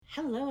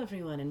Hello,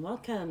 everyone, and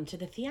welcome to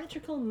the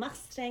Theatrical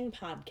Mustang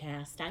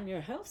Podcast. I'm your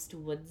host,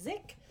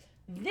 Woodzik.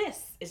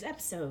 This is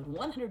episode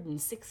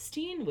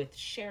 116 with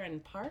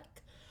Sharon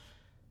Park.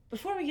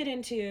 Before we get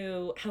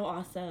into how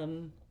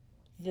awesome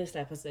this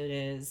episode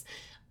is,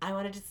 I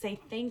wanted to say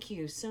thank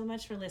you so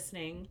much for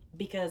listening.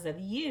 Because of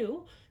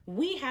you,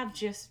 we have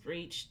just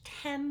reached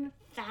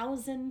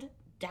 10,000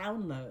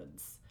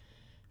 downloads.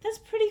 That's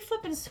pretty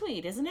flippin'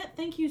 sweet, isn't it?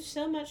 Thank you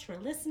so much for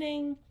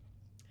listening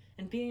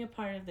and being a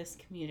part of this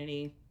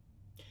community.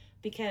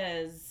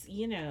 Because,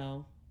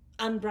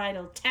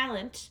 unbridled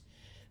talent,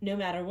 no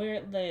matter where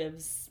it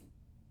lives,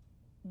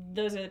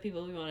 those are the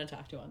people we want to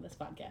talk to on this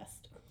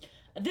podcast.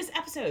 This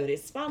episode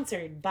is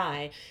sponsored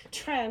by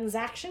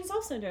Transactions,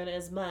 also known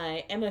as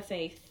my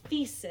MFA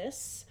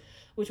thesis,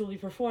 which will be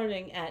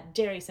performing at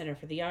Derry Center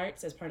for the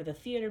Arts as part of the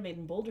Theater Made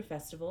in Boulder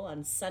Festival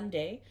on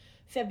Sunday,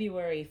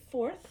 February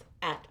 4th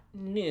at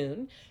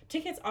noon.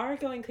 Tickets are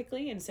going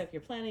quickly, and so if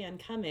you're planning on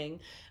coming,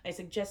 I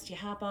suggest you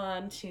hop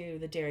on to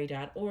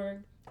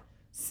theDerry.org.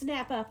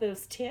 Snap up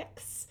those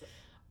ticks.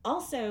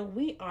 Also,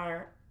 we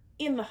are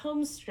in the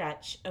home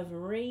stretch of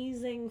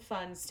raising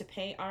funds to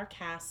pay our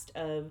cast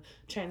of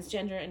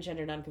transgender and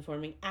gender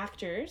nonconforming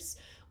actors.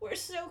 We're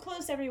so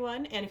close,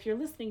 everyone. And if you're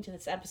listening to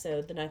this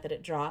episode the night that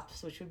it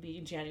drops, which would be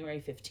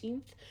January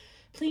 15th,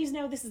 please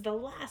know this is the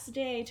last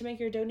day to make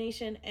your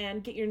donation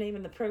and get your name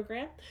in the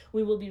program.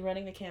 We will be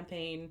running the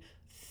campaign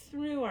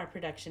through our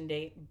production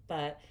date,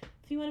 but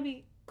if you want to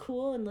be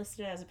cool and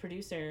listed as a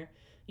producer,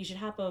 you should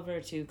hop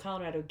over to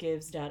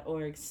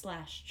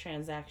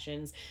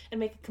coloradogives.org/transactions and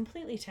make a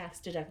completely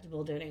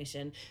tax-deductible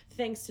donation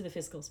thanks to the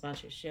fiscal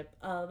sponsorship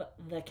of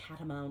the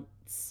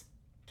Catamounts.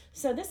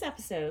 So this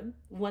episode,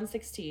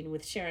 116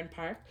 with Sharon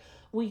Park,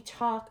 we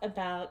talk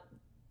about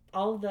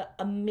all the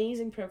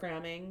amazing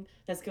programming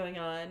that's going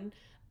on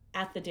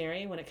at the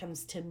Derry when it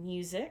comes to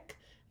music.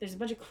 There's a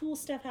bunch of cool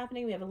stuff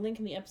happening. We have a link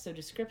in the episode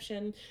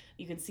description.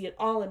 You can see it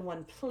all in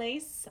one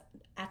place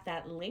at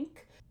that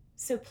link.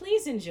 So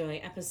please enjoy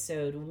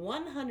episode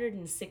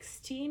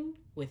 116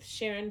 with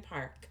Sharon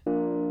Park.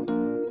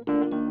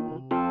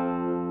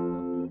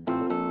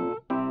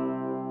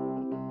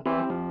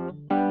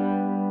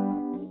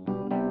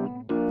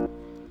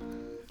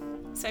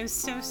 So I'm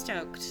so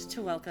stoked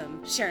to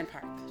welcome Sharon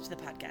Park to the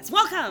podcast.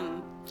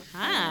 Welcome!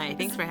 Hi,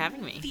 thanks for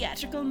having me.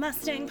 Theatrical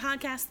Mustang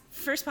Podcast,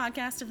 first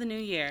podcast of the new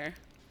year.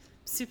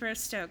 Super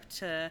stoked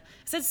to... I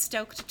said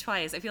stoked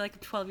twice. I feel like I'm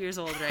 12 years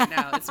old right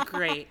now. It's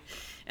great.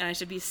 And I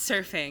should be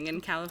surfing in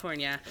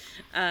California.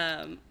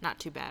 Not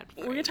too bad.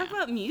 We're going to talk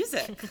about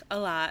music a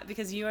lot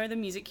because you are the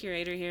music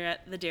curator here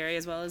at the Derry,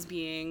 as well as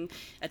being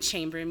a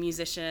chamber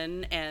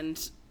musician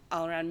and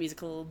all-around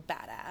musical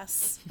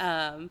badass.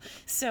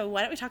 So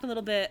why don't we talk a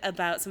little bit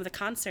about some of the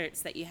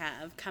concerts that you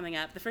have coming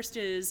up. The first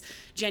is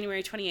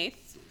January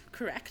 28th,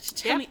 correct?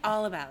 Tell me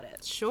all about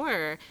it.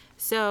 Sure.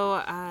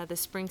 So the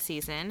spring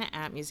season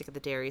at Music at the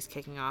Derry is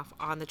kicking off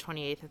on the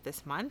 28th of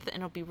this month, and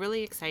it'll be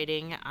really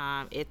exciting.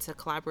 It's a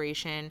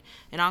collaboration,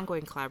 an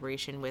ongoing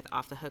collaboration with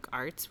Off the Hook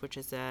Arts, which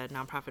is a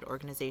nonprofit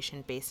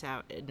organization based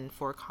out in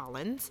Fort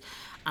Collins.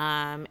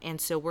 And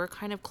so we're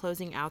kind of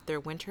closing out their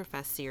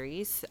Winterfest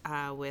series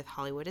with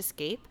Hollywood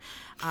Escape.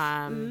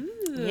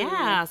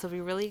 Yeah, so it'll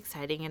be really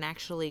exciting. And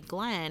actually,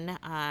 Glenn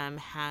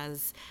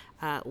has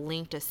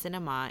linked a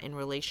cinema in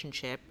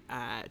relationship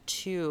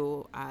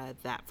to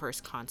that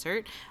first concert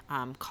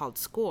called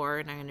Score,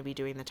 and I'm going to be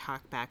doing the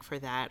talk back for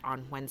that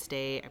on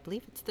Wednesday. I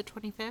believe it's the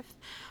 25th.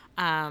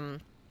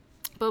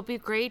 But it'd be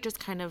great, just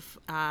kind of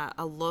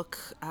a look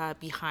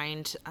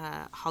behind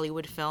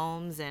Hollywood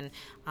films and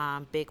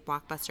big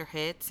blockbuster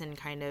hits, and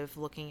kind of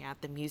looking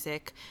at the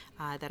music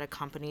that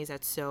accompanies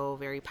that's so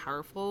very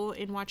powerful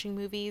in watching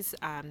movies,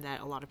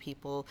 that a lot of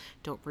people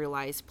don't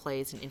realize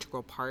plays an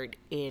integral part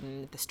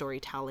in the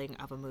storytelling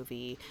of a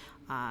movie,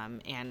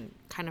 and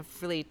kind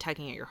of really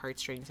tugging at your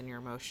heartstrings and your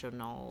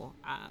emotional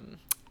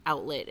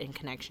outlet and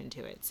connection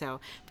to it. So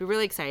it'll be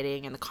really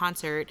exciting. And the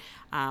concert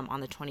on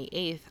the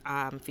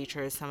 28th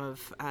features some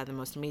of the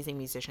most amazing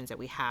musicians that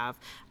we have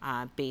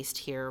based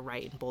here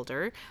right in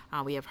Boulder.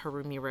 We have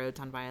Harumi Rhodes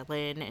on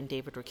violin and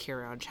David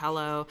Ricciero on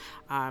cello,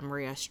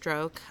 Maria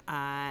Stroke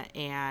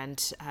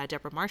and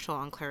Deborah Marshall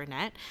on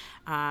clarinet.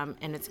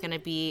 And it's going to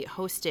be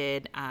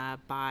hosted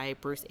by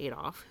Bruce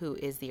Adolph, who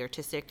is the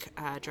artistic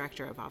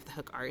director of Off the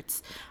Hook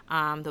Arts.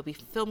 There'll be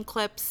film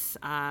clips,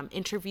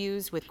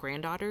 interviews with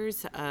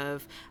granddaughters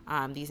of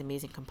these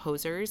amazing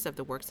composers of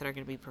the works that are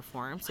going to be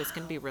performed. So it's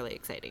going to be really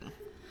exciting.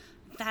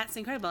 That's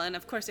incredible. And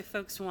of course, if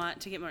folks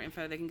want to get more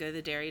info, they can go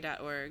to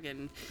theDerry.org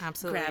and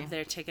Absolutely. grab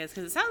their tickets.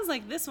 Because it sounds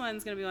like this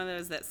one's going to be one of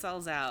those that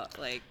sells out.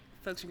 Like,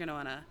 folks are going to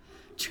want to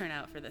churn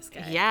out for this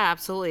guy. Yeah,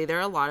 absolutely. There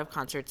are a lot of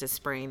concerts this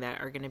spring that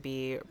are going to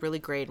be really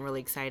great and really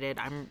excited.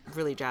 I'm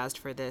really jazzed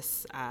for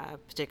this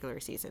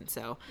particular season.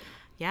 So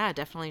yeah,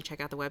 definitely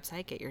check out the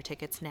website. Get your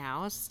tickets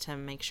now to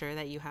make sure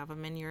that you have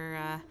them in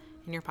your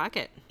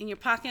pocket. In your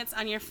pockets,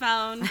 on your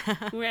phone,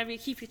 wherever you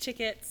keep your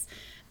tickets.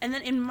 And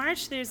then in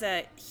March, there's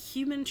a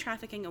human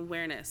trafficking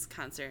awareness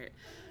concert.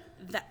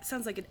 that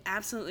sounds like an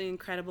absolutely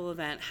incredible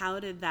event. How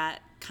did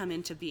that come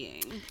into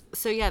being?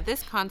 So yeah,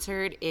 this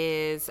concert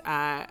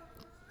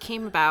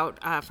came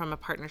about from a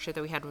partnership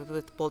that we had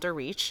with Boulder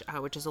Reach,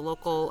 which is a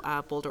local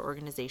Boulder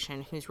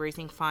organization who's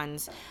raising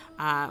funds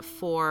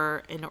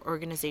for an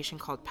organization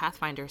called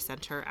Pathfinder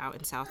Center out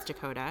in South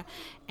Dakota.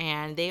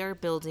 And they are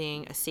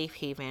building a safe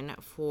haven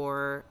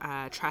for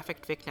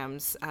trafficked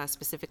victims,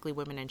 specifically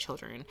women and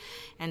children.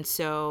 And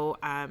so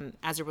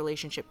as a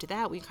relationship to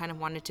that, we kind of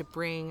wanted to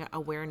bring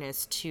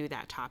awareness to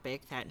that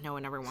topic that no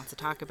one ever wants to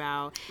talk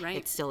about. Right.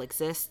 It still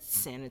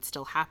exists and it's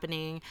still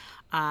happening.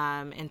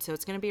 And so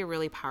it's going to be a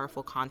really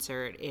powerful concert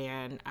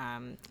and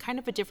kind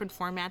of a different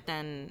format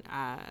than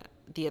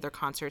the other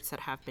concerts that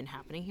have been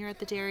happening here at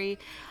the Dairy.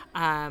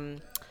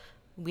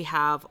 I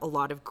have a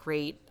lot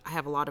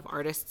of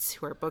artists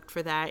who are booked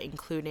for that,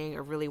 including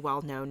a really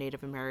well-known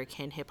Native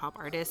American hip-hop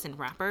artist and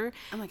rapper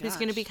who's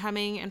going to be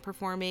coming and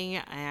performing.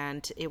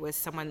 And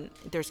there's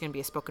going to be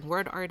a spoken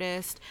word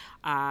artist,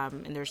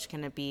 and there's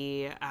going to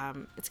be,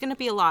 it's going to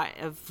be a lot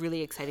of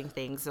really exciting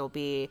things. There'll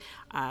be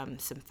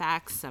some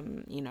facts,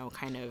 some,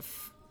 kind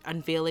of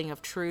unveiling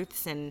of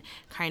truths, and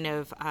kind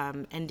of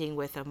ending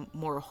with a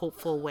more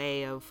hopeful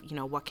way of,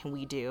 what can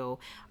we do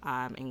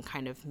and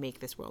kind of make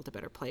this world a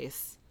better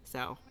place.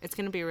 So it's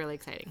going to be really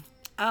exciting.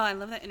 Oh, I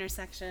love that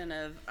intersection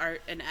of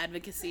art and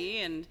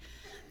advocacy, and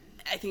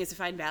I think it's a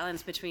fine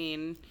balance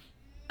between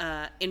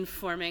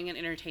informing and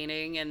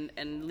entertaining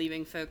and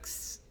leaving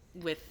folks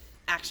with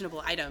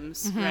actionable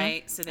items,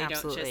 right? So they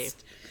Absolutely. don't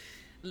just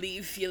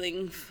leave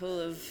feeling full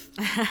of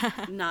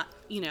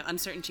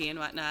uncertainty and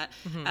whatnot.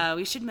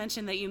 We should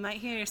mention that you might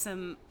hear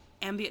some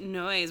ambient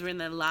noise. We're in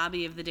the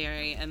lobby of the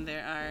Dairy, and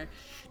there are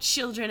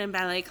children in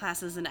ballet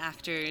classes and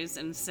actors,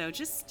 and so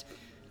just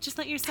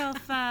let yourself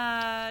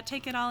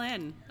take it all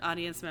in,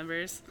 audience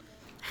members.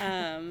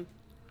 And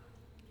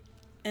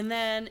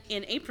then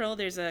in April,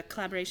 there's a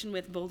collaboration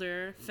with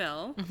Boulder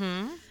Phil.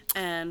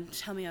 And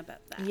tell me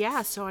about that.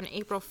 Yeah, so on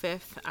April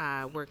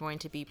 5th, we're going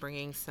to be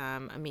bringing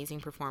some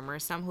amazing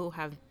performers, some who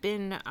have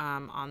been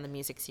on the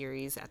music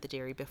series at the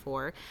Dairy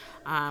before,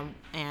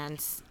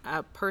 and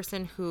a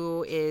person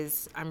who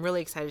I'm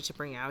really excited to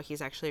bring out.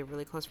 He's actually a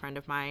really close friend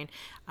of mine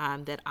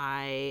that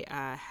I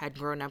had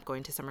grown up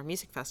going to summer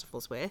music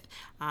festivals with.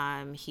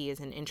 He is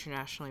an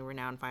internationally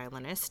renowned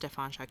violinist,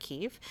 Stefan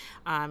Shakiv,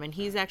 and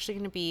he's actually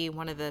going to be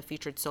one of the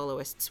featured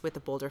soloists with the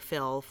Boulder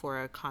Phil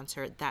for a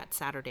concert that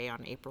Saturday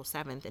on April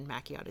 7th in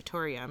Mackey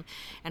Auditorium.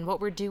 And what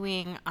we're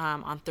doing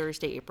on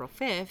Thursday, April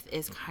 5th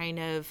is kind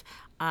of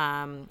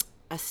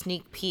a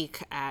sneak peek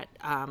at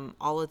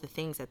all of the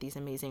things that these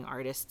amazing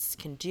artists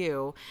can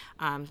do.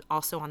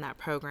 Also on that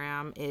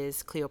program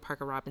is Cleo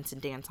Parker Robinson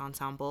Dance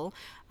Ensemble,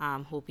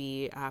 who'll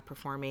be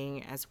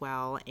performing as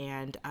well,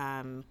 and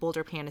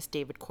Boulder pianist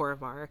David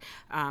Korovar,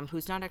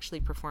 who's not actually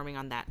performing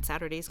on that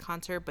Saturday's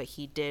concert, but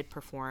he did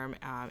perform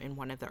in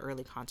one of the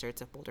early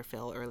concerts of Boulder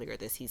Phil earlier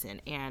this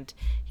season, and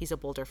he's a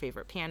Boulder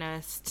favorite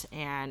pianist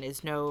and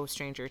is no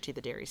stranger to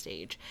the Dairy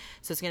stage.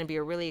 So it's going to be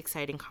a really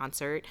exciting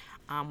concert.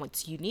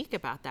 What's unique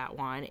about that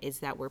one is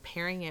that we're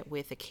pairing it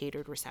with a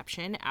catered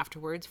reception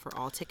afterwards for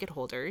all ticket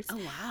holders. Oh,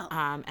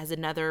 wow. As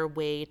another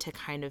way to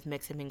kind of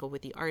mix and mingle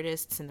with the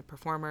artists and the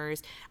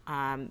performers,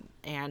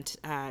 and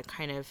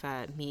kind of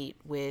meet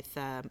with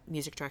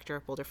music director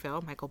of Boulder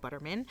Phil, Michael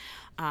Butterman.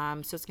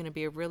 So it's going to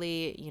be a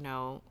really,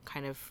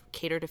 kind of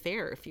catered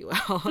affair, if you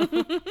will.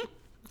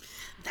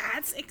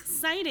 That's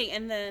exciting.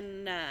 And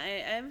then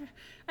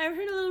I've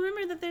heard a little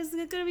rumor that there's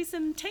going to be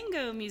some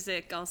tango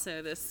music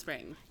also this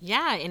spring.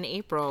 Yeah, in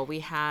April we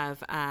have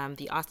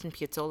the Austin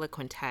Piazzolla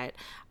Quintet,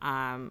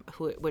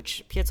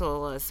 which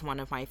Piazzolla is one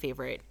of my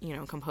favorite,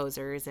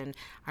 composers, and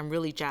I'm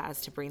really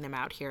jazzed to bring them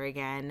out here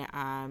again.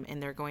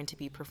 And they're going to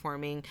be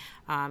performing.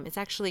 It's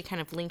actually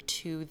kind of linked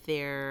to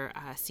their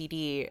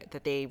CD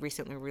that they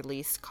recently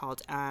released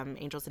called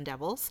Angels and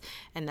Devils,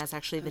 and that's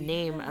actually the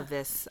name of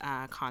this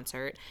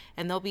concert.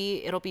 And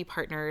it'll be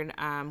partnered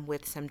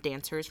with some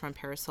dancers from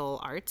Parasol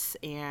Arts,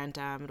 and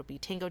it'll be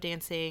tango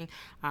dancing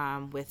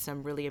with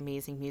some really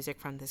amazing music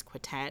from this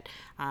quartet,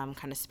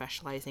 kind of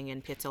specializing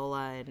in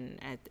Piazzolla, and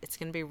it's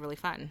going to be really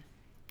fun.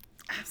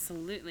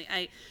 Absolutely.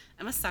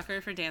 I'm a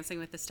sucker for Dancing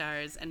with the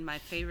Stars, and my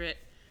favorite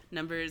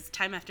numbers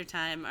time after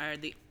time are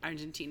the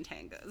Argentine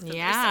tangos.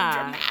 Yeah. They're so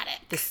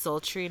dramatic. The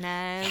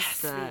sultriness.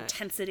 Yes, the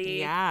intensity.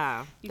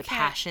 Yeah. The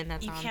passion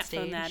that's on stage. You can't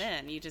phone that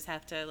in. You just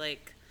have to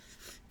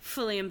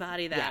fully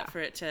embody that for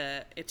it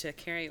to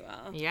carry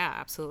well. Yeah,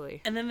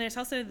 absolutely. And then there's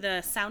also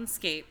the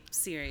Soundscape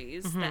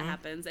series that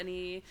happens.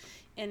 Any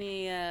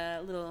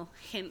little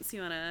hints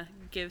you want to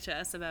give to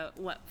us about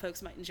what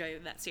folks might enjoy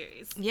with that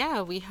series?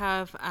 Yeah, we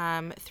have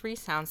 3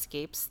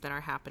 soundscapes that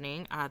are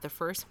happening. The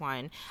first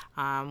one,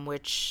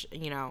 which,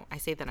 I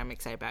say that I'm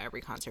excited about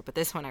every concert, but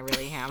this one I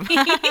really am.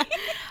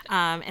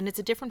 And it's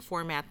a different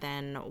format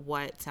than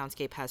what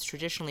Soundscape has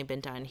traditionally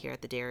been done here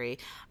at the Dairy.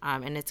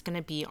 And it's going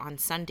to be on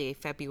Sunday,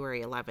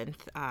 February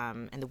 11th.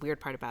 And the weird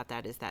part about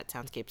that is that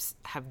Soundscapes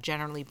have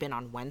generally been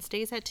on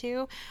Wednesdays at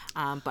 2.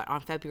 But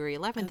on February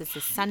 11th, it's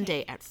a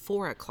Sunday at 4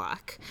 4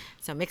 o'clock.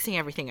 So mixing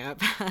everything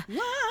up.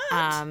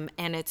 What?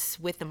 And it's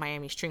with the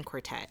Miami String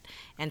Quartet.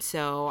 And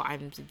so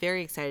I'm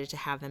very excited to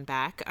have them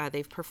back.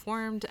 They've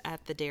performed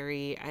at the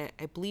Dairy,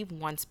 I believe,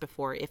 once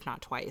before, if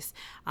not twice.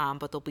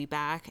 But they'll be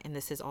back. And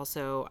this is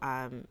also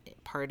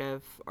part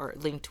of or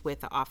linked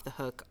with the Off the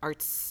Hook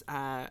Arts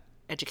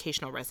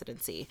educational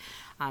residency.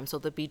 So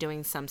they'll be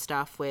doing some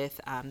stuff with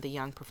the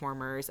young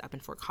performers up in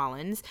Fort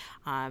Collins,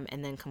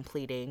 and then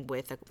completing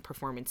with a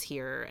performance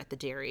here at the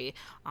Dairy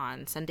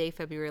on Sunday,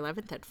 February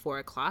 11th at 4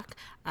 o'clock.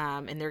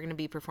 And they're going to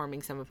be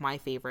performing some of my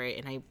favorite,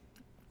 and I'm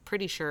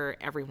pretty sure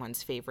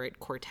everyone's favorite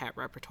quartet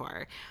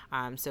repertoire.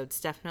 So it's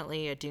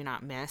definitely a do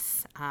not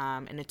miss.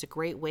 And it's a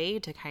great way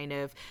to kind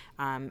of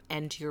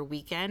end your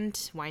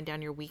weekend, wind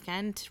down your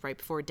weekend right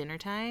before dinner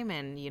time,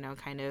 and, you know,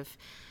 kind of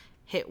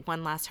hit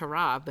one last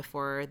hurrah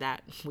before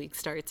that week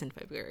starts in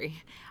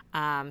February.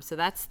 So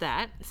that's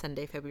that,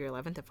 Sunday, February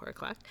 11th at 4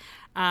 o'clock.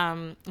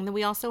 And then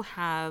we also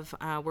have,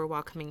 we're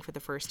welcoming for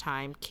the first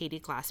time, Katie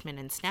Glassman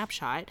and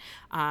Snapshot.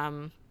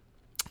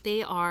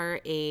 They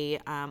are a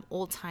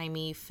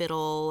old-timey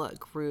fiddle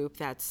group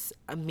that's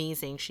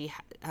amazing.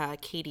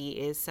 Katie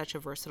is such a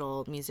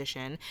versatile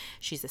musician.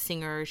 She's a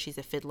singer, she's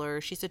a fiddler,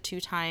 she's a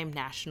 2-time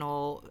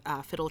national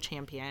fiddle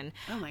champion.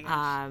 Oh my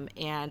gosh.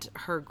 And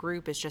her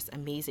group is just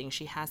amazing.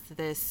 She has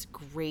this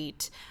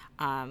great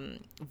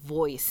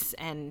voice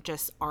and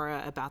just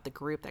aura about the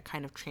group that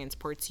kind of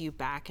transports you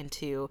back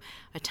into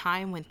a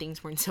time when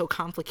things weren't so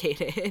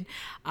complicated.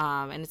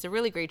 And it's a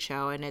really great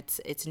show, and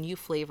it's a new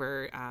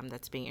flavor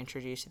that's being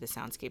introduced to the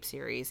Soundscape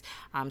series.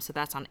 So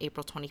that's on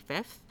April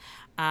 25th.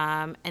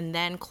 And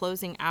then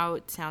closing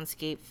out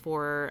Soundscape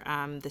for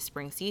the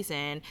spring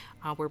season,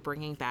 we're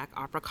bringing back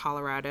Opera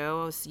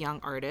Colorado's young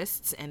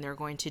artists, and they're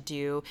going to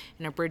do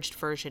an abridged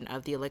version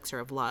of The Elixir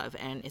of Love.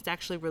 And it's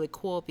actually really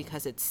cool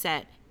because it's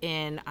set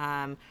in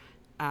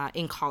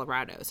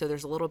Colorado. So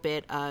there's a little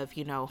bit of,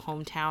 you know,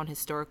 hometown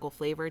historical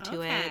flavor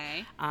to it,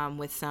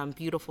 with some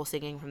beautiful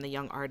singing from the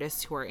young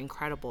artists who are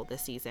incredible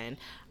this season.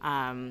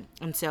 And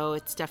so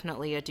it's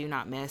definitely a do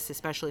not miss,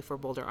 especially for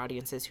Boulder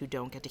audiences who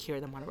don't get to hear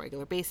them on a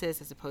regular basis,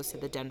 as opposed to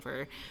the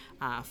Denver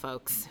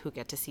folks who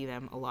get to see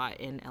them a lot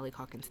in Ellie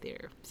Calkins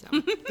Theater. So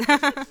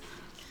That's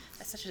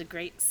such a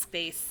great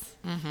space.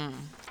 Mm-hmm.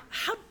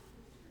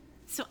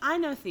 So I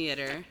know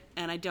theater,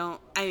 and I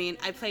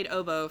played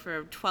oboe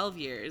for 12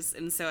 years,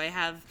 and so I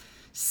have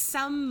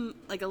a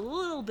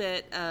little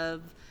bit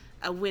of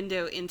a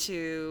window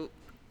into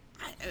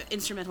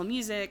instrumental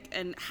music.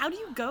 And how do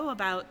you go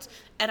about,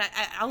 and I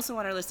also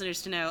want our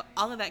listeners to know,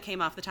 all of that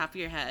came off the top of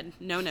your head,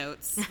 no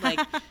notes,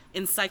 like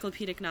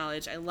encyclopedic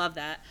knowledge. I love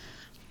that.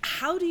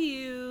 How do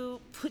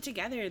you put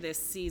together this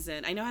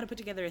season? I know how to put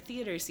together a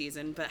theater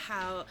season, but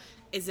how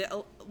is it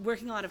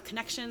working a lot of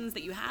connections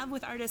that you have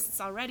with artists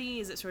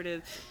already? Is it sort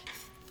of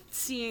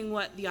seeing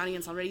what the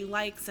audience already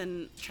likes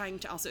and trying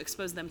to also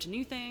expose them to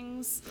new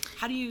things?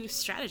 How do you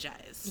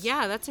strategize?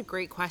 Yeah, that's a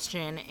great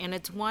question. And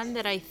it's one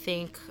that I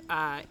think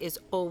is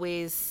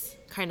always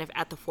kind of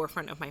at the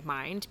forefront of my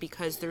mind,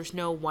 because there's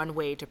no one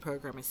way to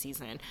program a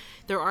season.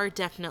 There are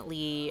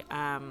definitely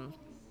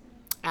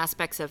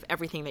aspects of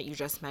everything that you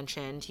just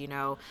mentioned, you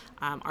know,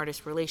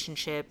 artist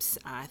relationships,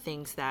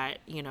 things that,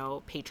 you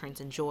know,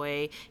 patrons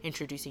enjoy,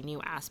 introducing new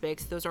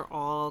aspects. Those are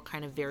all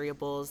kind of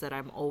variables that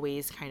I'm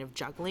always kind of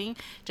juggling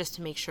just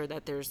to make sure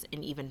that there's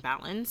an even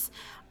balance.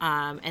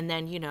 And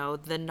then, you know,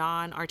 the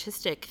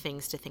non-artistic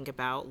things to think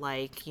about,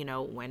 like, you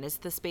know, when is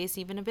the space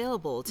even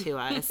available to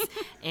us?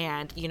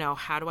 And, you know,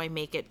 how do I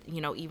make it, you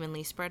know,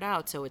 evenly spread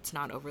out so it's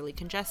not overly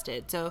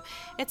congested? So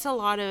it's a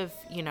lot of,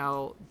 you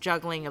know,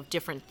 juggling of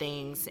different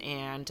things,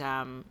 and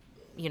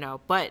you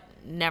know, but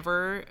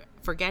never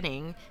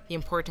forgetting the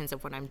importance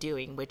of what I'm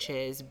doing, which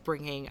is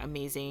bringing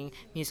amazing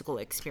musical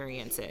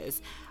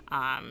experiences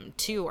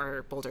to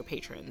our Boulder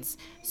patrons.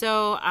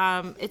 So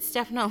it's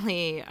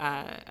definitely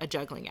a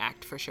juggling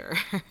act for sure.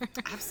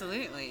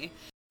 Absolutely.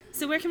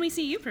 So where can we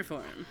see you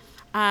perform?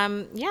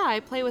 Yeah, I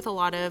play with a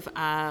lot of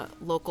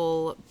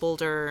local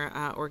Boulder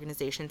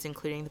organizations,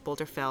 including the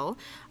Boulder Phil.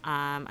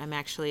 I'm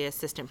actually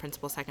assistant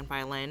principal second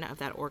violin of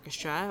that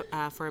orchestra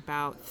for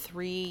about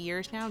 3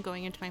 years now,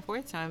 going into my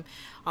 4th. So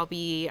I'll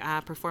be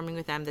performing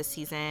with them this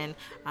season.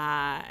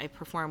 I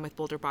perform with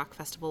Boulder Bach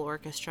Festival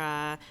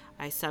Orchestra.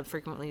 I sub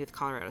frequently with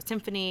Colorado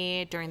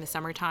Symphony. During the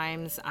summer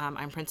times,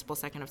 I'm principal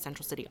second of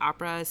Central City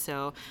Opera,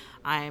 so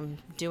I'm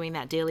doing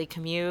that daily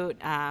commute,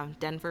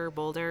 Denver,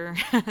 Boulder,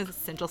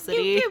 Central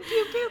City. Pew, pew,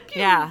 pew, pew,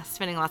 pew. Yeah,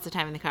 spending lots of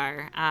time in the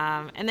car.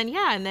 And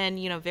then,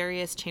 you know,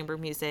 various chamber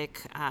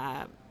music,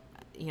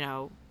 you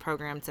know,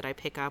 programs that I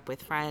pick up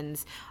with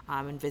friends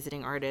and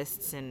visiting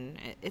artists, and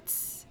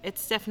it's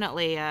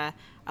definitely a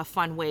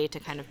fun way to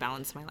kind of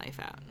balance my life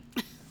out.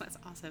 That's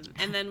awesome.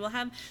 And then we'll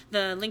have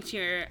the link to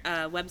your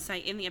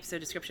website in the episode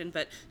description,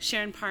 but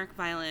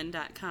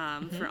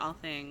SharonParkViolin.com for all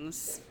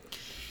things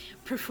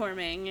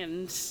performing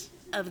and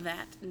of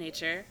that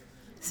nature.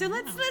 So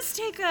let's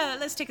take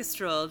a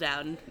stroll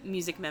down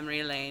music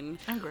memory lane.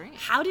 Oh, great.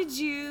 How did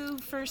you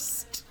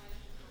first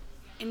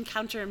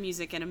encounter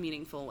music in a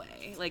meaningful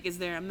way? Like, is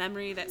there a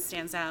memory that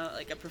stands out,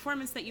 like a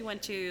performance that you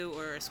went to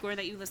or a score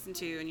that you listened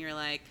to and you're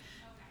like,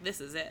 this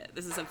is it.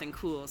 This is something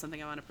cool,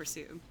 something I want to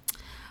pursue?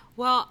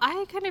 Well,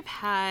 I kind of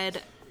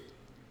had...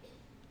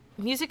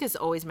 Music has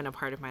always been a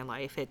part of my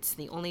life. It's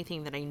the only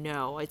thing that I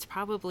know. It's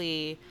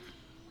probably...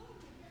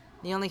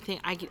 The only thing,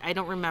 I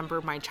don't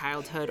remember my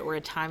childhood or a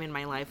time in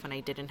my life when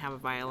I didn't have a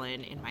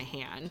violin in my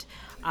hand.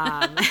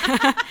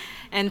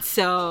 And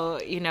so,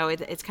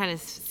 it's kind of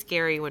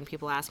scary when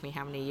people ask me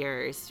how many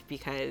years,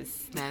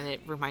 because then it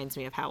reminds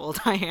me of how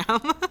old I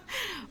am.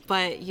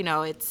 But,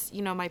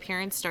 my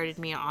parents started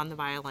me on the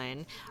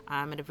violin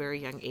at a very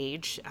young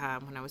age,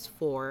 when I was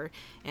 4.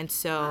 And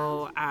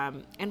so,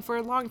 and for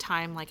a long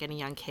time, like any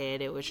young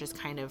kid, it was just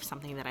kind of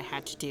something that I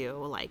had to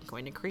do, like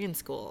going to Korean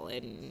school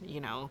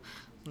and,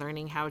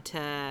 learning how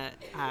to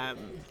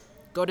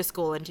go to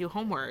school and do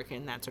homework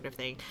and that sort of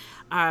thing.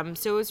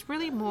 So it was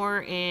really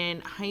more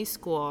in high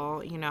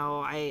school.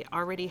 I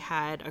already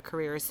had a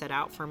career set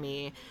out for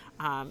me,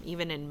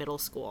 even in middle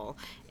school.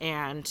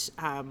 And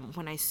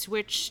when I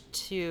switched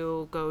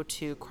to go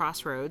to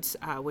Crossroads,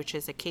 which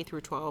is a K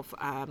through 12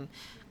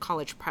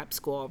 college prep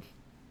school,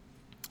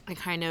 I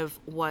kind of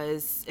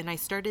was, and I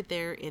started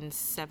there in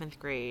 7th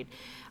grade.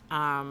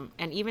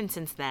 And even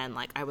since then,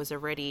 like, I was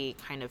already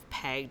kind of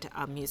pegged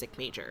a music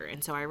major.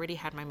 And so I already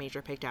had my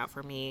major picked out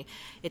for me.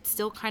 It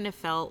still kind of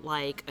felt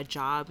like a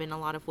job in a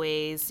lot of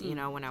ways.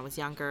 When I was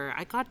younger,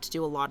 I got to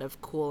do a lot of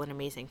cool and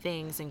amazing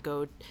things and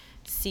go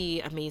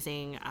see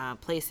amazing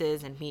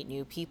places and meet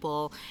new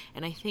people.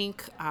 And I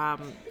think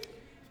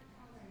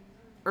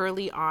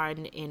early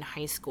on in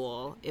high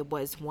school, it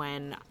was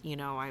when,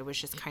 I was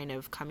just kind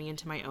of coming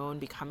into my own,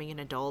 becoming an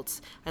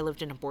adult. I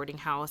lived in a boarding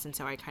house, and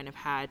so I kind of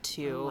had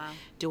to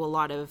do a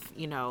lot of,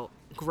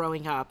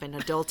 growing up and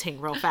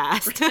adulting real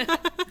fast.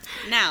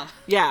 Now.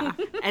 Yeah.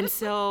 And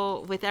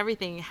so with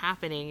everything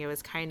happening, it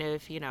was kind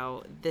of,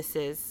 this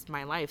is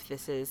my life.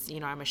 This is,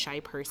 I'm a shy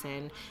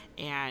person,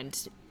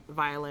 and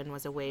violin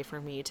was a way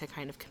for me to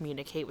kind of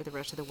communicate with the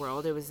rest of the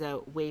world. It was a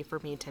way for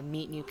me to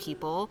meet new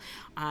people,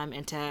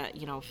 and to,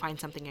 find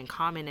something in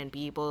common and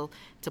be able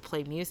to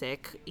play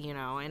music,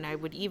 and I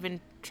would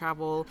even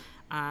travel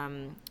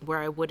where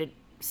I wouldn't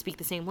speak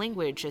the same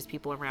language as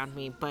people around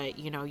me, but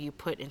you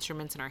put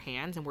instruments in our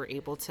hands and we're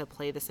able to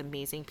play this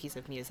amazing piece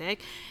of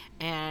music.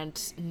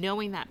 And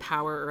knowing that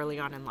power early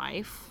on in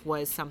life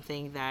was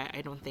something that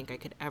I don't think I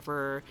could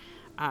ever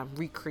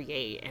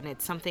recreate. And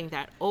it's something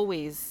that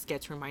always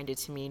gets reminded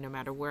to me, no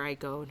matter where I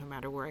go, no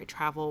matter where I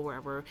travel,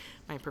 wherever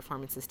my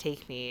performances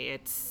take me.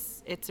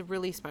 It's a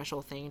really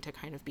special thing to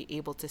kind of be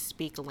able to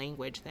speak a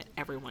language that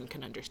everyone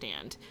can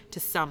understand to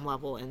some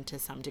level and to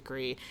some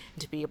degree,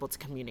 and to be able to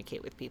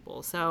communicate with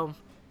people. So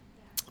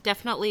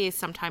definitely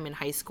sometime in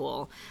high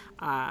school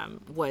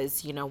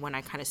was, when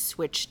I kind of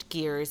switched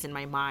gears in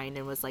my mind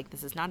and was like,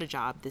 this is not a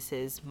job, this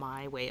is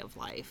my way of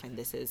life, and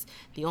this is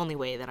the only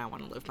way that I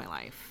want to live my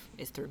life,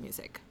 is through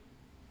music.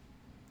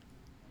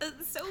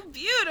 It's so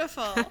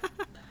beautiful.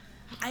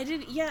 I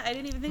didn't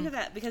even think of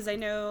that, because I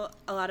have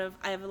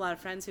a lot of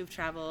friends who've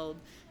traveled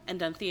and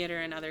done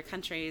theater in other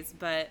countries,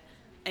 but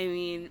I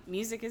mean,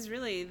 music is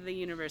really the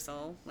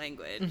universal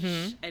language.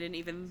 Mm-hmm. I didn't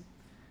even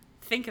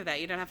think of that.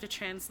 You don't have to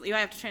translate. You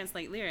have to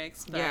translate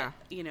lyrics, but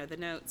the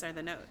notes are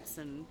the notes,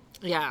 and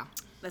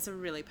that's a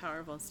really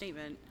powerful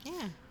statement.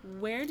 Yeah.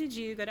 Where did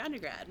you go to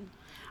undergrad?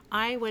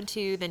 I went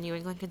to the New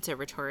England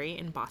Conservatory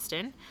in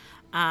Boston.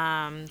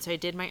 So I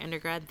did my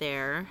undergrad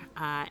there,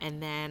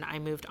 and then I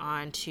moved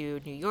on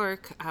to New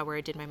York, where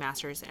I did my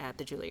master's at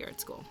the Juilliard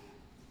School.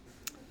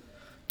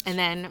 And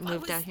then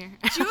moved out here.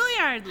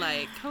 Juilliard,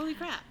 like, holy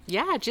crap.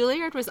 Yeah,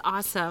 Juilliard was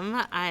awesome.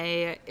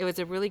 It was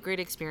a really great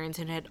experience,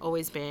 and it had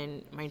always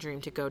been my dream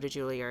to go to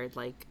Juilliard,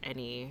 like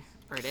any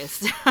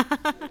artist.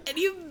 And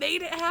you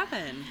made it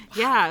happen.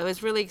 Yeah, it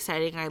was really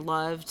exciting. I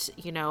loved,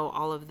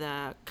 all of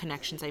the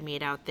connections I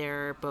made out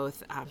there,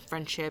 both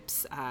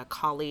friendships,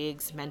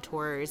 colleagues,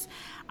 mentors,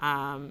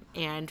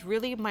 and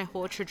really my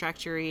whole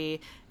trajectory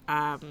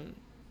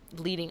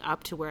leading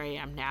up to where I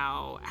am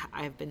now.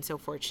 I've been so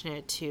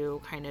fortunate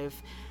to kind of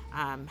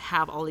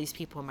have all these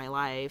people in my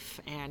life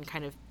and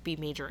kind of be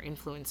major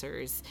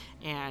influencers,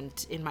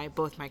 and in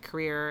both my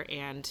career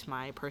and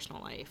my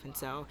personal life. And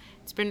so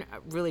it's been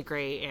really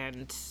great,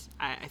 and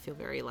I feel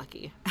very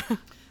lucky.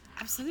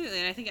 Absolutely.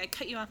 And I think I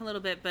cut you off a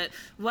little bit, but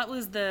what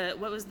was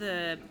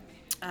the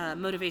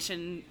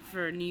motivation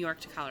for New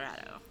York to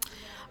Colorado?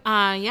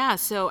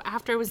 So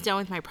after I was done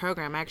with my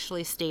program, I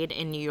actually stayed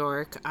in New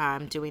York,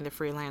 doing the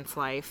freelance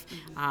life,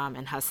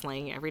 and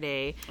hustling every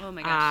day. Oh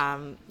my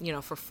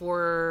gosh.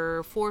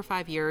 For 4 or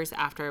 5 years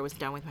after I was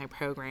done with my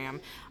program.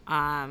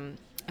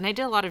 And I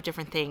did a lot of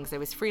different things. I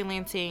was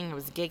freelancing, I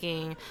was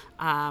gigging.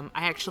 I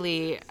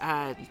actually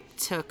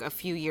took a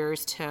few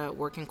years to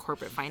work in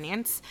corporate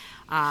finance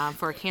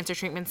for a cancer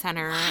treatment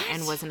center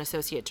and was an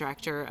associate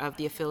director of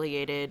the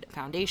affiliated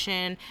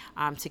foundation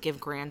to give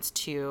grants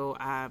to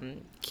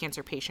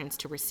cancer patients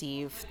to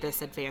receive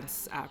this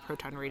advanced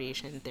proton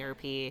radiation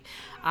therapy.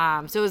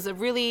 So it was a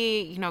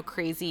really,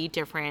 crazy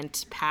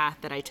different path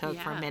that I took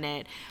for a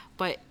minute.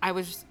 But I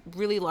was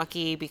really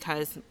lucky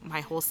because my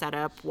whole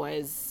setup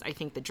was, I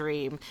think, the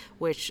dream,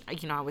 which,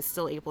 I was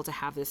still able to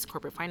have this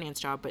corporate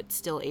finance job, but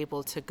still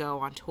able to go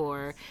on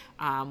tour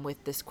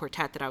with this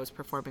quartet that I was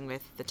performing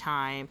with at the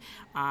time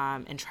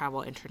and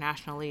travel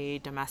internationally,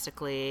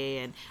 domestically,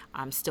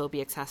 and still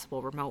be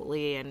accessible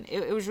remotely. And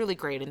it was really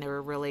great. And they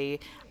were really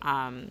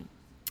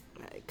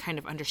kind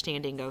of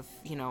understanding of,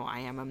 I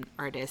am an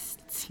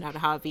artist. It's not a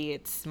hobby.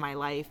 It's my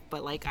life.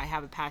 But like I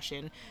have a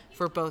passion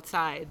for both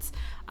sides.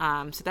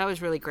 So that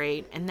was really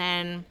great. And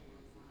then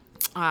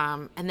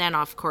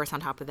of course, on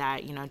top of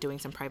that, doing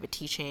some private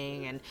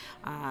teaching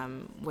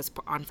and was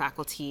on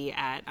faculty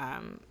at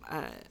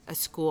a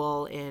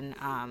school in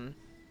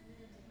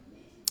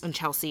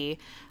Chelsea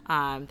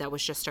that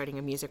was just starting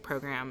a music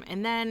program.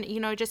 And then,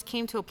 it just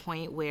came to a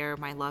point where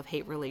my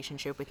love-hate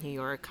relationship with New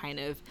York kind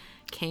of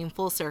came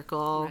full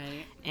circle.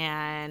 Right.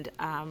 And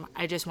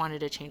I just wanted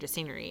to change the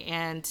scenery.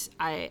 And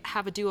I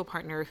have a duo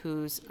partner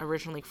who's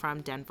originally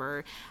from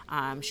Denver.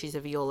 She's a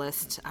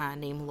violist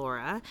named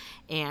Laura.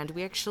 And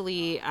we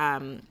actually,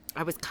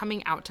 I was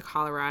coming out to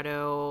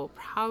Colorado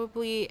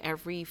probably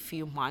every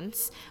few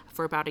months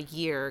for about a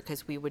year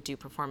because we would do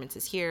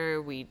performances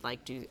here. We'd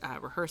do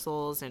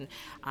rehearsals and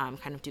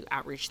kind of do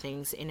outreach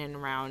things in and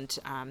around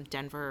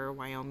Denver,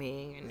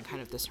 Wyoming, and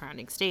kind of the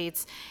surrounding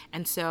states.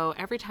 And so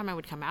every time I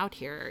would come out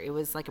here, it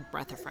was like a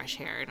breath of fresh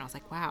air. And I was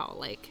like,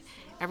 wow,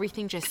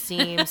 everything just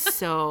seems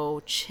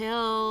so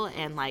chill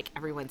and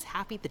everyone's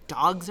happy. The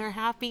dogs are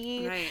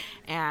happy. Right.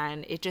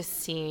 And it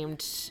just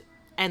seemed,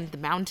 and the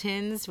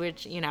mountains,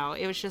 which,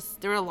 it was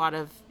just, there were a lot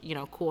of,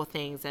 cool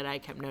things that I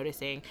kept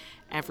noticing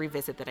every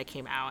visit that I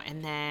came out.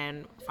 And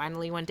then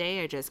finally one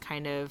day I just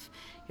kind of,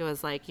 it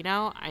was like,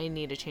 I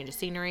need to change the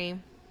scenery.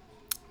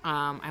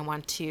 I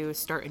want to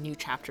start a new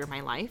chapter of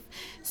my life.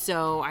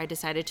 So I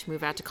decided to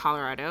move out to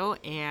Colorado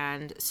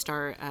and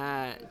start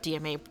a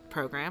DMA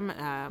program,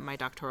 my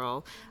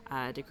doctoral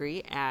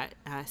degree at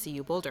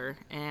CU Boulder.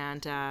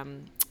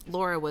 And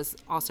Laura was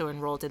also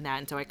enrolled in that.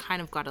 And so I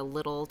kind of got a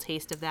little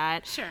taste of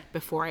that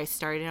before I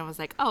started. I was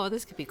like, oh,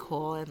 this could be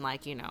cool. And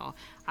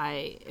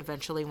I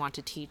eventually want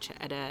to teach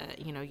at a,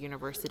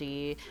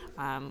 university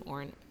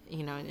or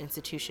an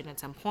institution at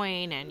some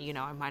point, and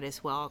I might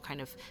as well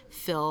kind of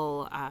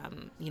fill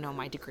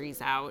my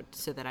degrees out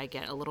so that I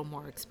get a little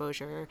more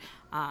exposure,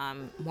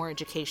 more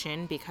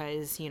education,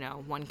 because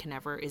one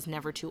is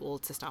never too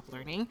old to stop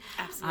learning.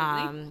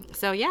 Absolutely.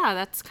 So yeah,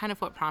 that's kind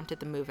of what prompted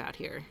the move out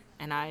here,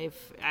 and I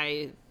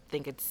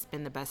think it's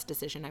been the best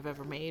decision I've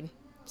ever made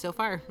so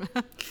far.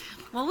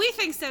 Well, we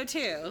think so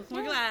too.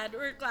 We're glad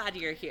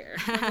you're here.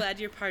 We're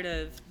glad you're part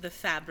of the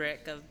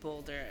fabric of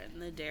Boulder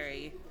and the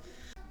dairy.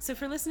 So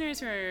for listeners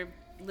who are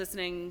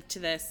listening to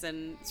this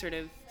and sort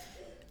of,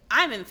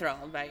 I'm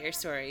enthralled by your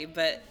story,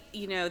 but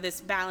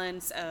this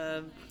balance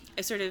of,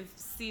 I sort of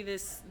see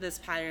this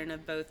pattern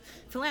of both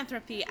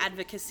philanthropy,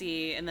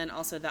 advocacy, and then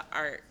also the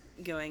art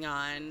going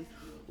on.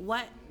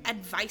 What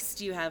advice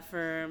do you have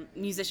for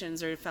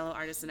musicians or fellow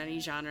artists in any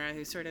genre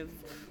who sort of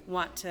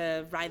want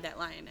to ride that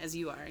line as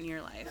you are in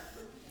your life?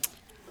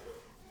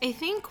 I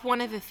think one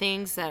of the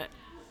things that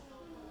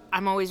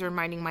I'm always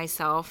reminding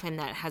myself, and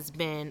that has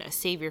been a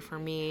savior for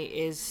me,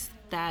 is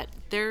that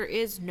there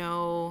is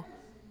no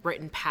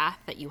written path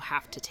that you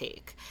have to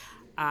take.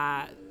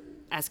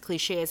 As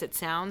cliche as it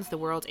sounds, the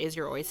world is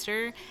your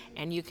oyster,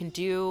 and you can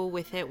do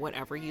with it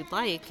whatever you'd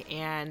like.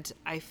 And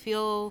I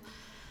feel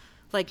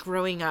like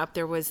growing up,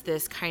 there was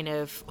this kind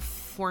of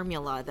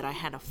formula that I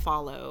had to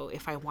follow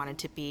if I wanted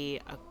to be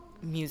a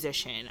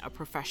musician, a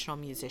professional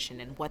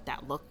musician, and what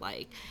that looked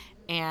like.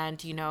 And,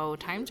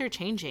 times are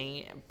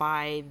changing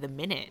by the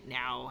minute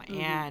now,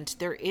 and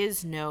there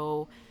is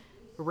no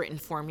written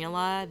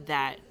formula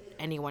that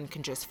anyone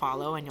can just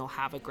follow and you'll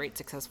have a great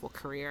successful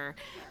career.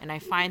 And I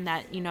find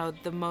that,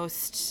 the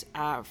most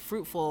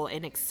fruitful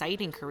and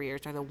exciting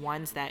careers are the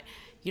ones that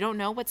you don't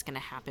know what's going to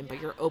happen,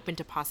 but you're open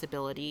to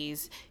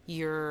possibilities.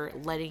 You're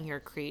letting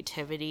your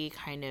creativity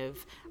kind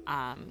of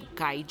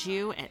guide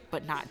you,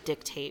 but not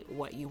dictate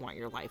what you want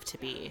your life to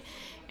be.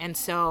 And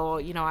so,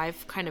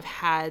 I've kind of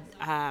had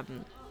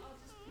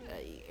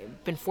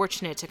been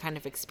fortunate to kind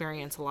of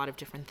experience a lot of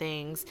different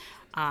things,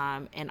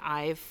 and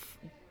I've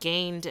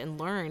gained and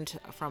learned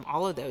from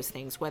all of those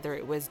things, whether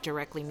it was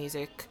directly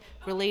music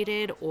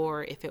related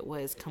or if it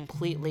was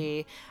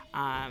completely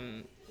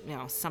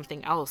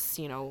something else,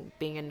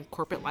 being in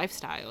corporate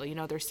lifestyle.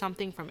 There's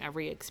something from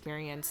every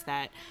experience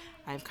that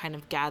I've kind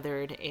of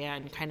gathered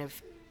and kind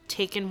of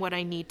taken what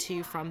I need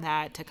to from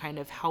that to kind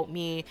of help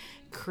me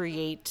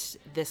create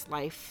this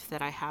life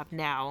that I have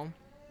now.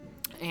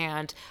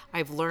 And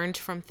I've learned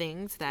from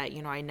things that,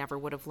 I never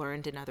would have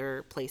learned in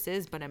other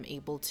places, but I'm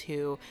able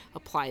to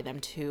apply them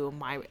to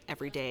my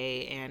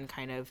everyday and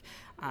kind of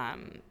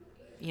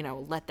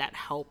let that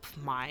help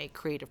my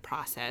creative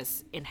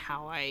process in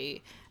how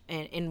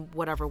in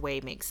whatever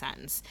way makes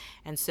sense.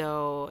 And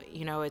so,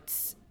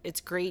 it's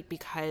great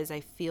because I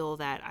feel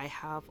that I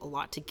have a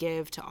lot to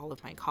give to all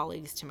of my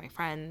colleagues, to my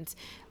friends,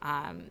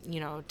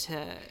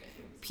 to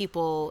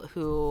people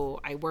who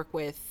I work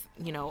with,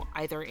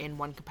 either in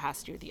one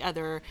capacity or the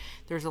other.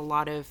 There's a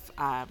lot of,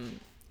 I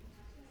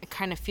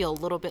kind of feel a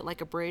little bit like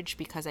a bridge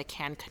because I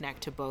can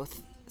connect to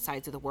both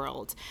sides of the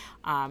world.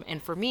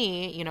 And for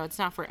me, it's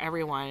not for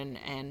everyone.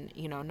 And,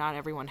 not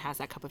everyone has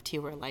that cup of tea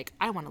where like,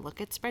 I want to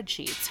look at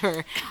spreadsheets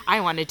or I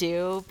want to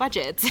do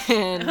budgets.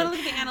 And I want to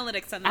look at the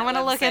analytics on that I want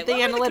to look at the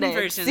analytics.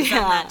 Conversions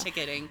on that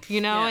ticketing.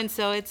 And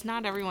so it's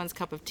not everyone's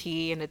cup of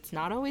tea and it's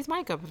not always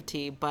my cup of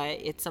tea, but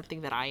it's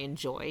something that I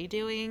enjoy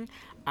doing.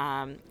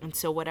 And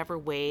so whatever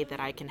way that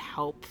I can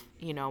help,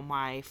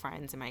 my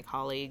friends and my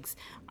colleagues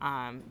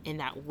in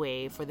that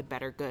way for the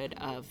better good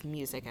of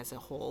music as a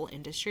whole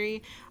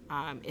industry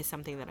is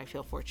something that I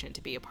feel fortunate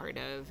to be a part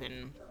of.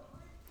 And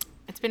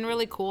it's been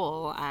really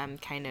cool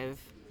kind of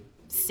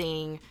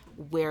seeing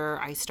where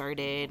I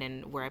started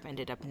and where I've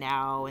ended up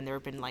now. And there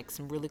have been like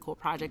some really cool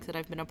projects that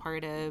I've been a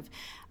part of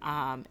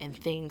and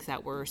things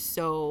that were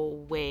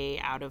so way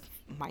out of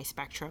my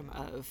spectrum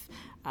of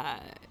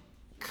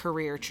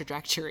career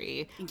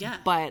trajectory,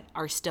 but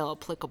are still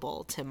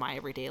applicable to my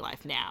everyday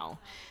life now.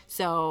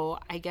 So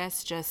I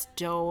guess just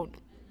don't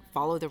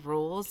follow the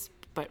rules,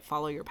 but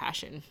follow your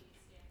passion.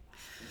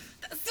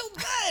 That's so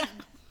good.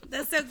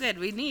 That's so good.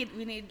 We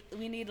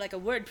need like a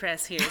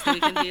WordPress here so we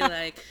can be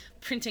like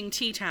printing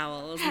tea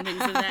towels and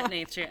things of that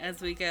nature as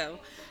we go.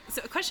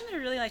 So a question I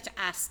really like to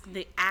ask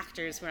the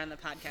actors who are on the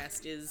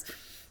podcast is,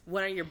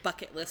 what are your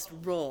bucket list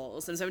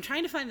roles? And so I'm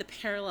trying to find the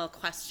parallel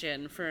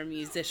question for a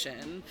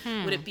musician.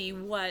 Would it be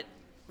what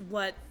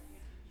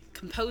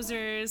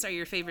composers are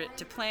your favorite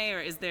to play, or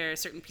is there a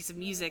certain piece of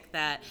music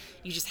that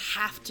you just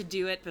have to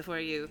do it before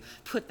you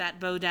put that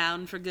bow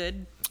down for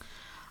good?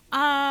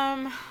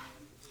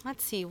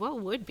 Let's see,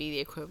 what would be the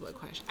equivalent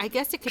question? I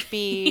guess it could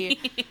be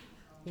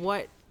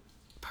what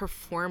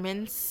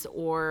performance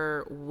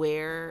or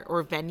where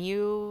or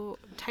venue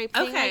type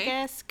thing, I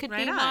guess, could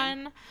be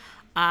one.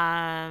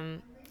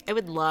 I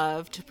would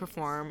love to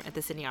perform at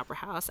the Sydney Opera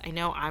House. I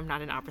know I'm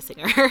not an opera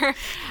singer,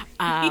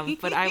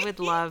 but I would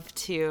love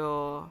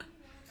to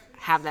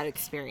have that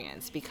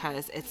experience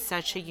because it's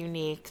such a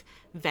unique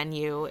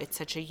venue. It's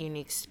such a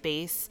unique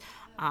space.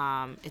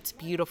 It's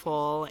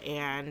beautiful,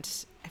 and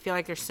I feel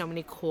like there's so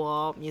many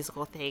cool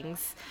musical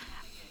things.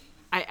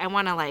 I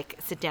want to like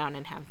sit down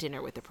and have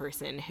dinner with the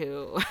person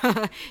who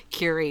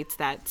curates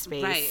that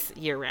space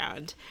year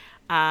round.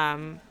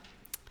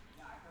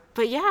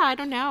 But yeah, I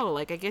don't know.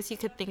 Like, I guess you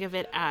could think of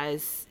it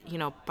as,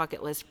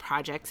 bucket list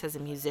projects as a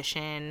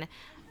musician.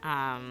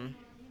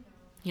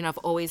 I've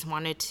always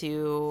wanted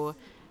to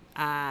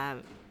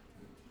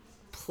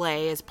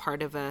play as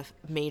part of a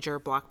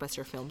major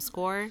blockbuster film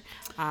score.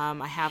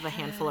 I have a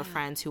handful of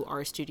friends who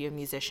are studio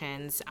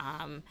musicians,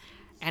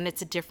 and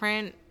it's a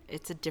different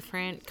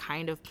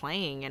kind of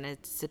playing, and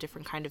it's a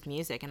different kind of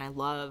music, and I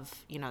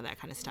love that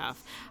kind of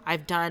stuff.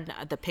 I've done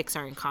the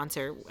Pixar in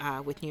concert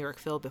with New York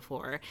Phil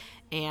before,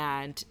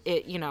 and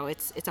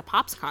it's a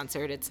pops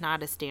concert. It's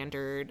not a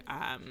standard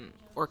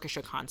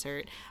orchestra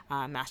concert,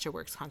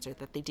 Masterworks concert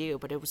that they do,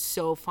 but it was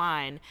so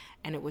fun,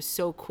 and it was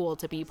so cool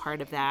to be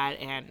part of that.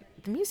 And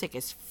the music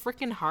is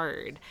freaking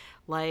hard.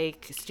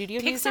 Like,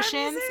 studio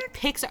musicians,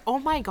 Pixar, oh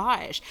my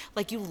gosh.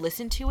 Like, you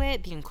listen to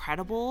it, The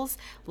Incredibles,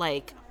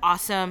 like,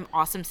 awesome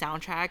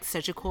soundtrack,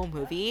 such a cool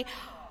movie.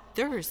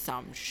 There's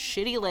some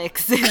shitty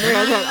licks in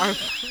there that are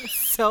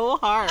so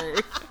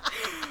hard.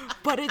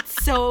 But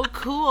it's so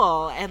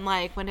cool. And,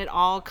 like, when it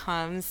all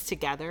comes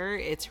together,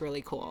 it's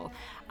really cool.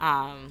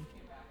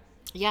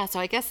 Yeah, so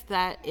I guess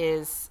that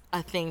is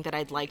a thing that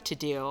I'd like to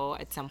do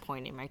at some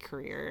point in my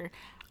career.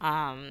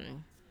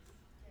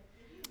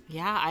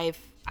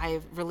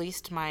 I've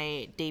released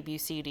my debut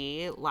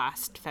CD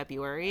last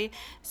February,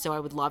 so I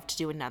would love to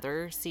do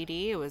another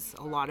CD. It was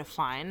a lot of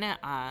fun,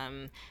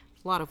 a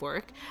lot of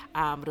work,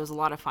 but it was a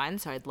lot of fun,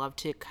 so I'd love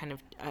to kind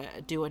of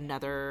do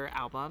another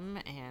album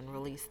and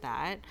release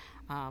that.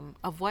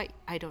 Of what,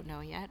 I don't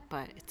know yet,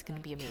 but it's going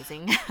to be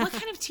amazing. What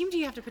kind of team do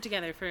you have to put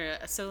together for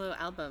a solo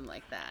album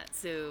like that?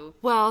 So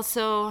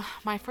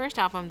my first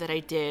album that I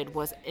did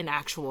was an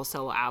actual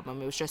solo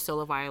album. It was just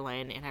solo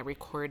violin, and I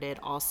recorded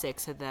all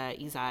 6 of the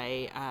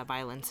Izai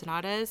violin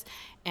sonatas.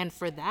 And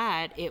for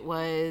that, it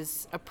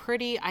was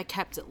I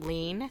kept it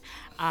lean.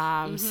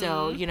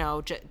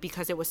 So,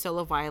 because it was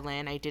solo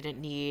violin, I didn't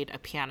need a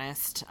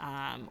pianist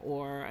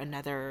or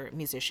another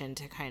musician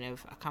to kind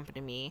of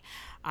accompany me.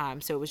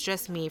 So it was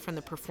just me from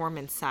the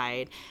performance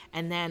side.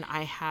 And then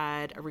I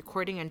had a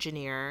recording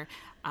engineer,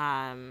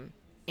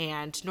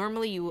 and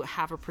normally you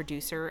have a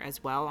producer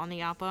as well on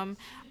the album.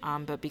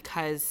 But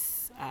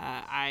because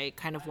I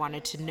kind of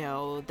wanted to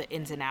know the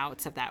ins and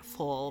outs of that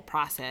full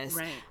process,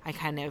 I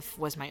kind of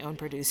was my own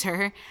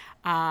producer.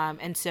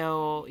 And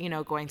so,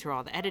 going through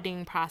all the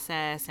editing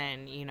process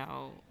and,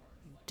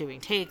 doing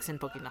takes and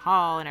booking the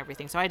hall and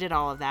everything. So I did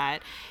all of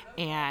that.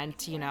 And,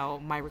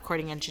 my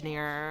recording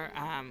engineer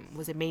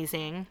was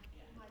amazing.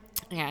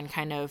 And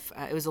kind of,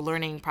 it was a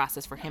learning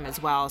process for him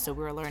as well. So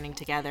we were learning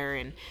together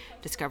and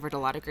discovered a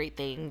lot of great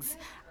things.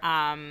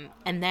 And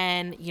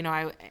then,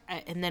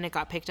 and then it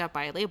got picked up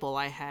by a label.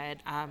 I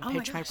had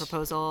pitched my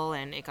proposal,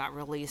 and it got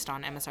released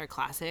on MSR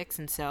Classics.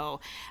 And so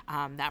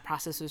that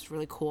process was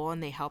really cool.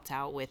 And they helped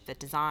out with the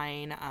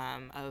design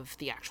of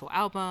the actual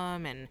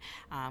album and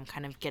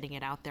kind of getting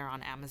it out there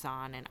on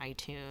Amazon and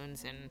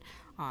iTunes and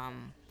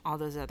all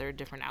those other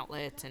different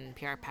outlets and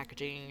PR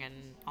packaging and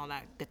all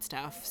that good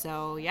stuff.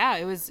 So yeah,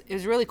 it was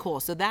really cool.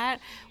 So that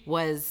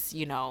was,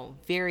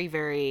 very,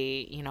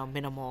 very,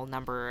 minimal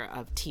number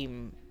of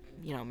team,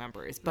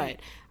 members, but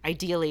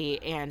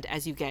ideally, and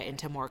as you get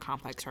into more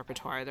complex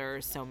repertoire, there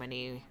are so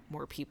many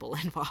more people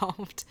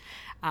involved.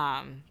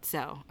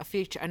 So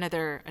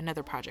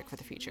another project for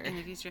the future. In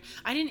the future.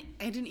 I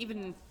didn't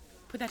even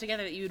put that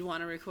together that you would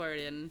want to record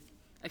in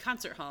a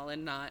concert hall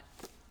and not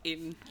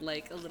in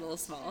like a little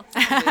small.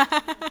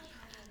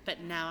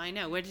 But now I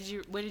know. Where did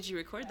you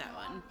record that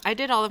one? I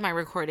did all of my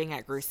recording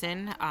at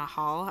Grusin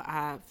Hall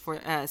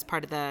as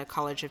part of the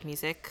College of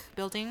Music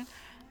building.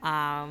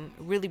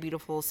 Really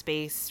beautiful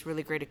space,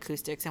 really great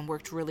acoustics, and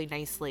worked really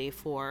nicely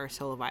for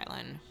solo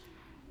violin.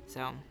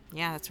 So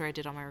yeah, that's where I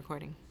did all my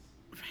recording.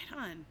 Right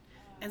on.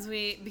 As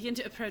we begin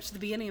to approach the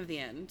beginning of the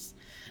end,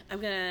 I'm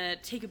gonna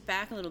take it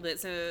back a little bit.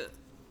 So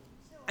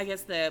I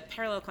guess the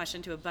parallel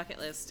question to a bucket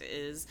list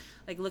is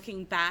like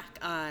looking back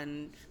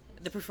on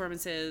the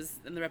performances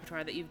and the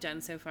repertoire that you've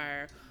done so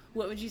far,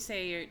 what would you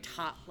say your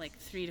top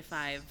 3 to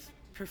 5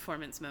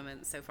 performance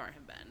moments so far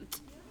have been?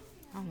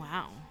 Oh,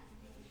 wow.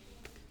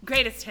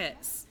 Greatest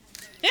hits.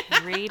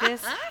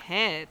 Greatest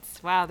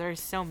hits. Wow,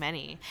 there's so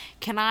many.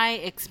 Can I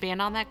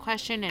expand on that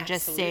question and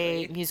just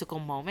say musical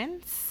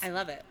moments? I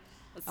love it.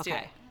 Let's do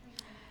it.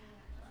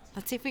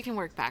 Let's see if we can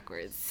work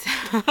backwards.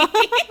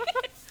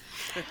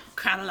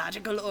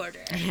 Chronological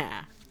order.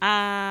 Yeah.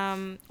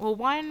 Well,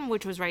 one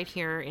which was right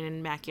here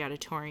in Mackey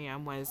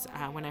Auditorium was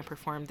when I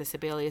performed the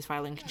Sibelius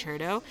Violin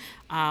Concerto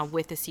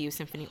with the CU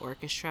Symphony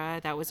Orchestra.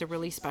 That was a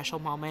really special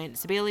moment.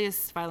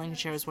 Sibelius Violin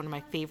Concerto is one of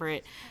my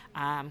favorite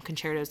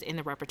concertos in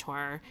the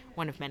repertoire,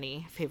 one of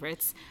many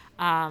favorites.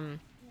 But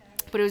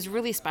it was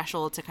really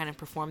special to kind of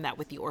perform that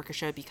with the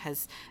orchestra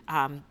because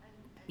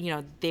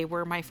they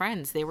were my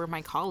friends. They were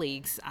my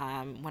colleagues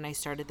when I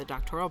started the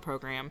doctoral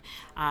program.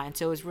 And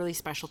so it was really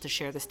special to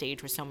share the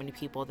stage with so many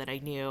people that I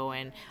knew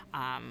and,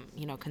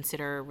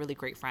 consider really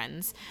great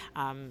friends.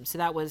 So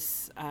that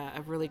was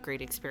a really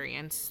great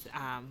experience,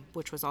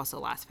 which was also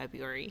last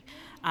February.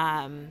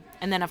 And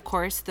then, of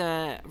course,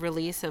 the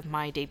release of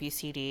my debut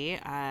CD,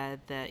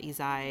 the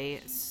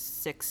Izai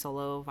 6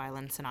 Solo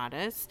Violin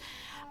Sonatas.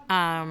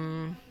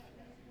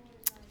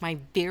 My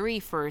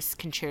very first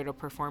concerto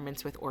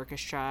performance with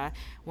orchestra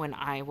when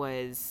I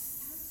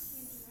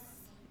was,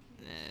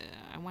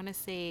 I want to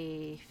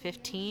say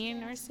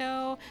 15 or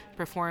so,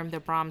 performed the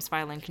Brahms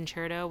Violin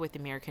Concerto with the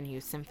American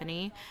Youth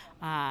Symphony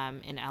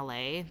in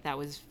LA. That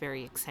was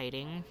very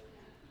exciting.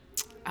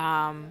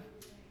 Okay,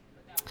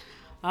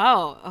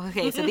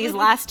 so these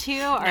last two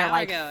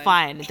are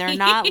fun. They're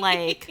not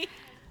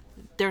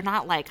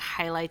like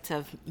highlights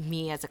of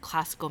me as a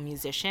classical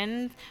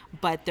musician,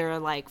 but they're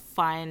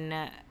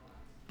fun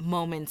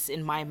moments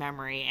in my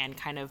memory and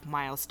kind of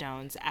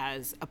milestones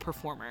as a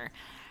performer.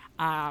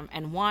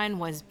 And one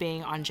was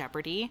being on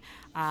Jeopardy.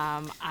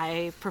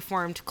 I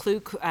performed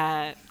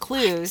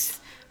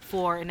clues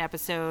for an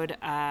episode,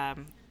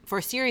 for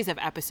a series of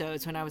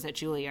episodes when I was at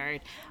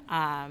Juilliard.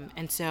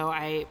 And so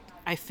I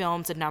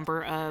filmed a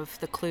number of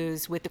the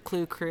clues with the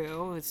Clue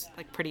crew. It was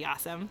pretty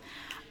awesome.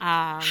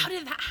 How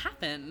did that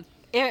happen?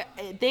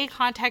 They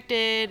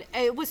contacted,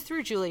 it was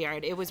through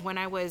Juilliard. It was when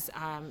I was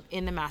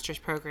in the master's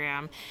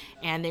program,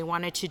 and they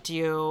wanted to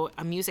do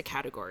a music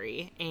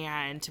category.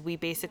 And we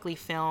basically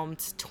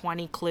filmed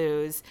 20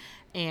 clues,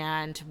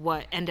 and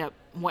what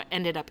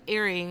ended up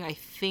airing, I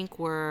think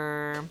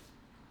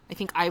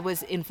I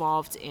was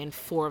involved in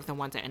 4 of the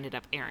ones that ended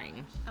up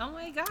airing. Oh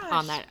my gosh.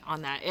 On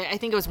that. I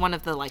think it was one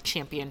of the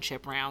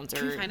championship rounds.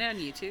 Can you find it on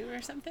YouTube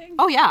or something?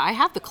 Oh yeah, I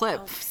have the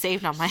clip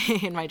saved on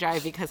in my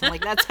drive because I'm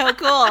that's so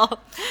cool.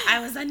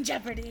 I was on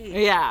Jeopardy.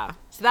 Yeah.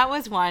 So that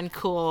was one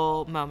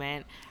cool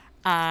moment.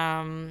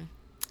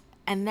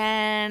 And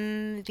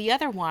then the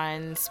other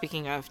one,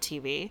 speaking of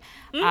TV,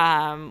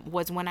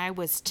 was when I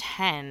was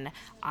 10.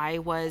 I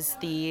was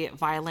the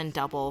violin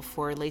double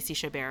for Lacey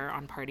Chabert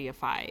on Party of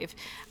Five.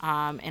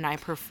 And I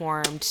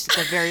performed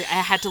I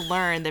had to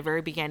learn the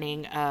very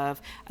beginning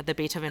of the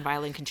Beethoven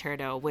Violin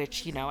Concerto,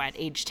 which, at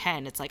age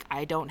 10, it's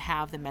I don't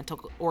have the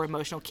mental or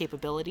emotional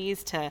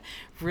capabilities to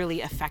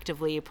really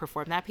effectively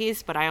perform that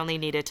piece, but I only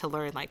needed to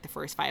learn the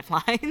first 5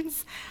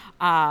 lines.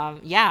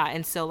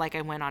 And so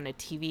I went on a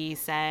TV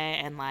set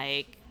and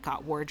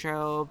got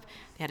wardrobe.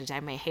 They had to dye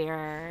my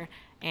hair.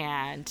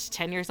 And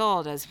 10 years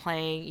old, I was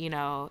playing,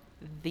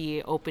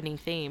 the opening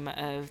theme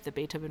of the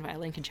Beethoven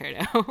Violin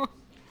Concerto.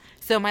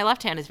 So my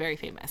left hand is very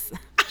famous.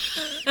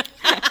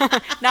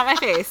 Not my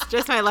face,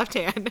 just my left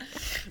hand.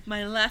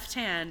 My left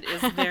hand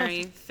is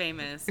very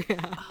famous. Yeah.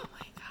 Oh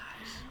my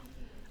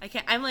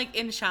gosh. I'm like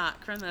in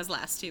shock from those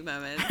last 2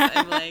 moments.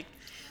 I'm like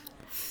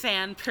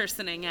fan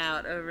personing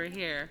out over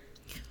here.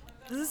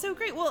 This is so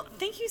great. Well,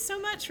 thank you so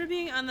much for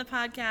being on the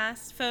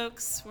podcast,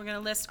 folks. We're going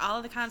to list all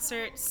of the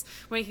concerts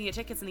where you can get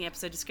tickets in the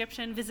episode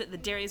description. Visit the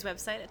Dairy's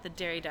website at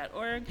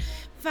thedairy.org.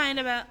 Find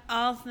about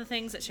all the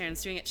things that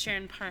Sharon's doing at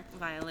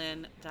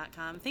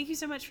SharonParkViolin.com. Thank you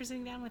so much for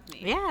sitting down with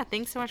me. Yeah,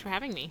 thanks so much for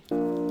having me.